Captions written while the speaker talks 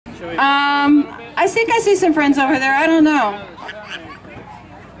I think I see some friends over there. I don't know.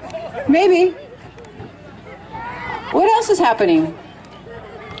 Maybe. What else is happening?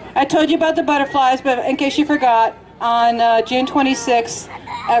 I told you about the butterflies, but in case you forgot, on June 26th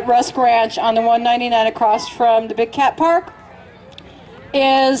at Rusk Ranch on the 199 across from the Big Cat Park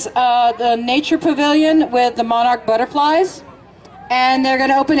is the Nature Pavilion with the monarch butterflies. And they're going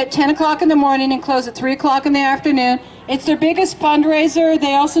to open at 10 o'clock in the morning and close at 3 o'clock in the afternoon. It's their biggest fundraiser.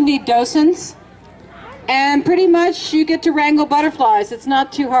 They also need docents. And pretty much you get to wrangle butterflies. It's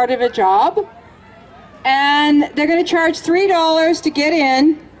not too hard of a job. And they're going to charge $3 to get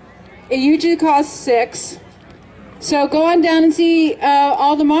in. It usually costs $6. So go on down and see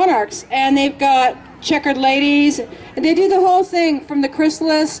all the monarchs. And they've got checkered ladies. And they do the whole thing from the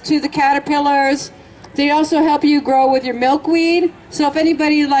chrysalis to the caterpillars. They also help you grow with your milkweed. So if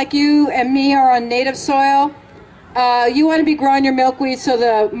anybody like you and me are on native soil, you want to be growing your milkweed so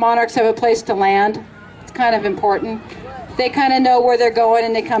the monarchs have a place to land. It's kind of important. They kind of know where they're going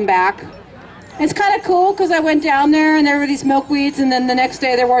and they come back. It's kind of cool because I went down there and there were these milkweeds, and then the next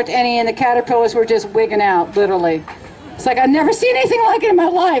day there weren't any and the caterpillars were just wigging out, literally. It's like I've never seen anything like it in my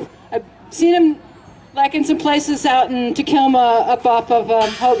life. I've seen them like in some places out in Tacoma up off of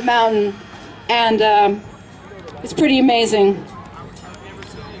Hope Mountain, and it's pretty amazing.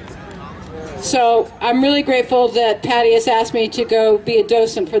 So I'm really grateful that Patty has asked me to go be a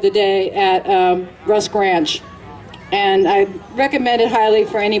docent for the day at Rusk Ranch. And I recommend it highly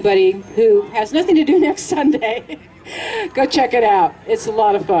for anybody who has nothing to do next Sunday. Go check it out. It's a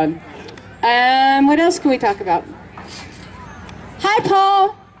lot of fun. And what else can we talk about? Hi,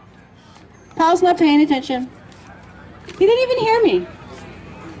 Paul. Paul's not paying attention. He didn't even hear me.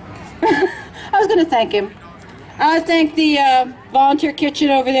 I was going to thank him. I thank the volunteer kitchen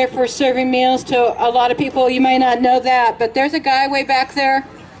over there for serving meals to a lot of people. You may not know that, but there's a guy way back there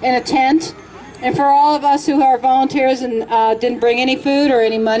in a tent. And for all of us who are volunteers and didn't bring any food or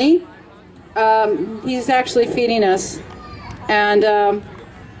any money, he's actually feeding us. And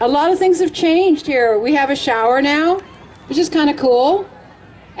a lot of things have changed here. We have a shower now, which is kind of cool.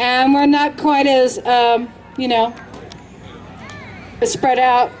 And we're not quite as, you know, spread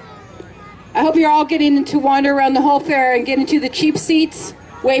out. I hope you're all getting to wander around the whole fair and get into the cheap seats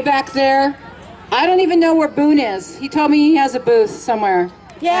way back there. I don't even know where Boone is. He told me he has a booth somewhere.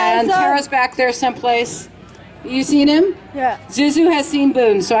 Yeah, and Tara's back there someplace. You seen him? Yeah. Zuzu has seen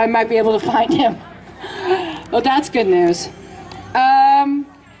Boone, so I might be able to find him. Well, that's good news. I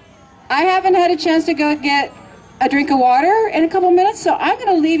haven't had a chance to go get a drink of water in a couple minutes, so I'm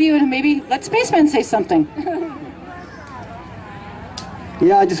going to leave you and maybe let Spaceman say something.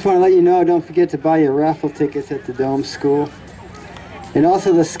 Yeah, I just want to let you know, don't forget to buy your raffle tickets at the Dome School. And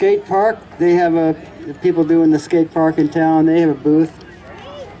also the skate park, they have the people doing the skate park in town, they have a booth.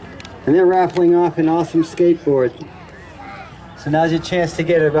 And they're raffling off an awesome skateboard. So now's your chance to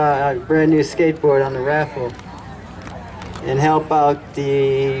get a brand new skateboard on the raffle and help out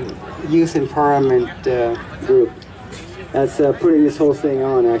the Youth Empowerment group that's putting this whole thing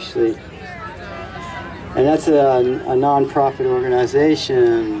on, actually. And that's a non-profit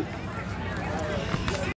organization.